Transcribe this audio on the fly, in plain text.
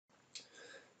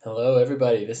Hello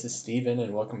everybody, this is Steven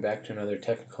and welcome back to another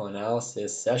technical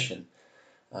analysis session.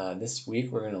 This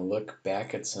week we're going to look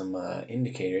back at some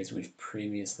indicators we've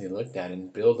previously looked at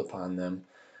and build upon them,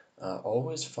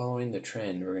 always following the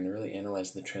trend. We're going to really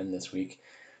analyze the trend this week.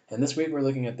 And this week we're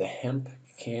looking at the hemp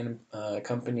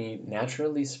company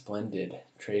Naturally Splendid,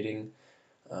 trading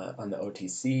on the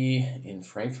OTC in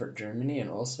Frankfurt, Germany, and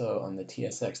also on the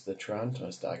TSX, the Toronto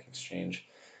Stock Exchange.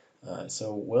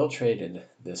 So well traded,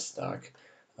 this stock.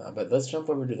 But let's jump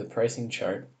over to the pricing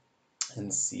chart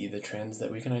and see the trends that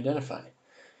we can identify.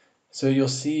 So you'll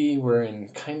see we're in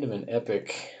kind of an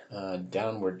epic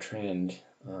downward trend.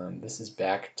 This is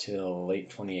back till late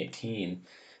 2018,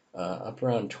 up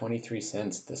around 23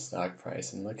 cents the stock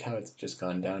price, and look how it's just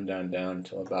gone down, down, down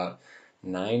till about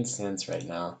 9 cents right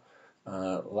now.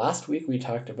 Last week we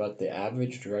talked about the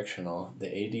average directional, the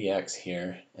ADX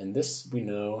here, and this we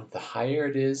know the higher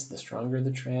it is, the stronger the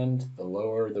trend, the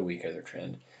lower, the weaker the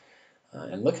trend.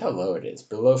 And look how low it is.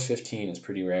 Below 15 is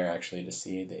pretty rare actually to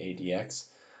see the ADX.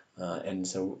 And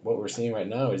so what we're seeing right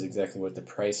now is exactly what the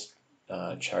price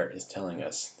chart is telling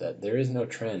us, that there is no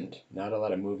trend, not a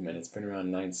lot of movement. It's been around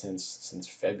 9 cents since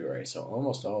February, so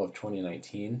almost all of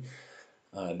 2019.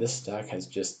 This stock has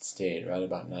just stayed right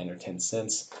about 9 or 10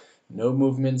 cents. No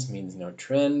movements means no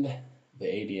trend. The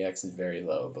ADX is very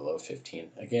low, below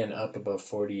 15. Again, up above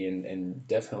 40 and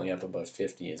definitely up above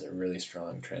 50 is a really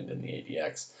strong trend in the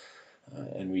ADX.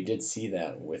 And we did see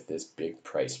that with this big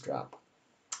price drop.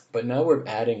 But now we're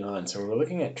adding on, so we're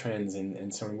looking at trends,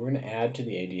 and so we're going to add to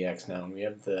the ADX now. And we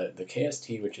have the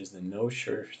KST, which is the no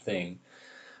sure thing.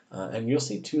 And you'll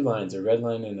see two lines, a red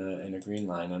line and a green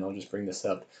line, and I'll just bring this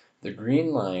up. The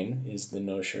green line is the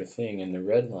no sure thing, and the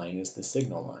red line is the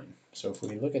signal line. So if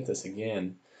we look at this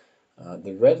again,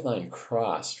 the red line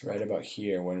crossed right about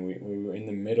here when we were in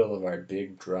the middle of our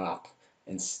big drop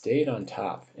and stayed on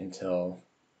top until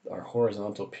our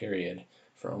horizontal period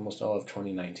for almost all of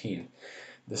 2019.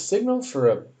 The signal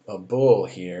for a bull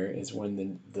here is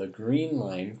when the green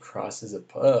line crosses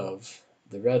above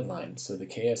the red line. So the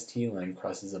KST line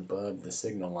crosses above the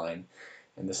signal line.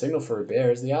 And the signal for a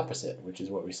bear is the opposite, which is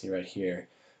what we see right here,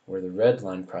 where the red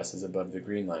line crosses above the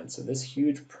green line. So this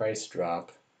huge price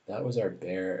drop, that was our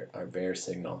bear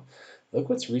signal. Look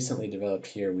what's recently developed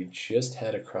here. We just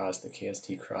had a cross, the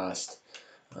KST crossed.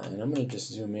 And I'm going to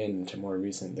just zoom in to more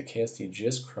recent. The KST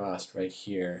just crossed right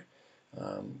here.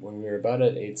 When we were about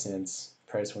at 8 cents,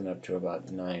 price went up to about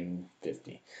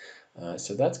 9.50.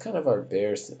 So that's kind of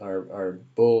our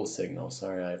bull signal.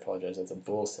 Sorry, I apologize. That's a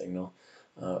bull signal.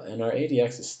 And our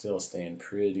ADX is still staying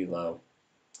pretty low.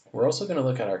 We're also going to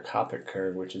look at our Coppock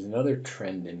curve, which is another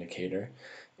trend indicator.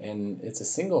 And it's a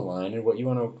single line, and what you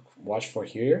want to watch for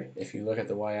here, if you look at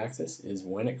the y-axis, is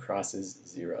when it crosses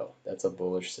 0. That's a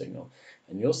bullish signal.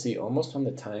 And you'll see almost on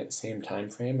the same time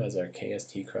frame as our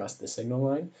KST crossed the signal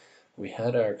line, we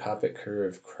had our Coppock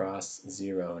curve cross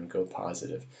 0 and go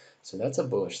positive. So that's a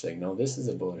bullish signal. This is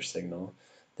a bullish signal.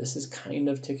 This is kind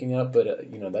of ticking up, but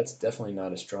that's definitely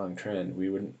not a strong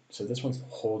trend. So this one's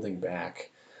holding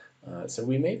back. So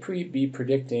we may be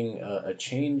predicting a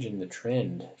change in the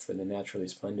trend for the Naturally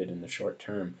Splendid in the short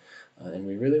term, and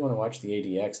we really want to watch the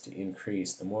ADX to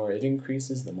increase. The more it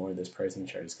increases, the more this pricing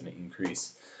chart is going to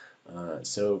increase.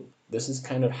 So this is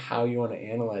kind of how you want to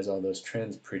analyze all those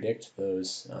trends, predict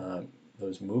those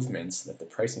movements that the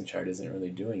pricing chart isn't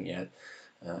really doing yet.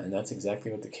 And that's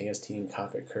exactly what the KST and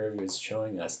Coppock curve is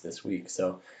showing us this week.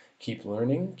 So keep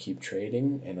learning, keep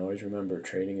trading, and always remember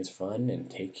trading is fun, and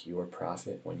take your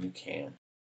profit when you can.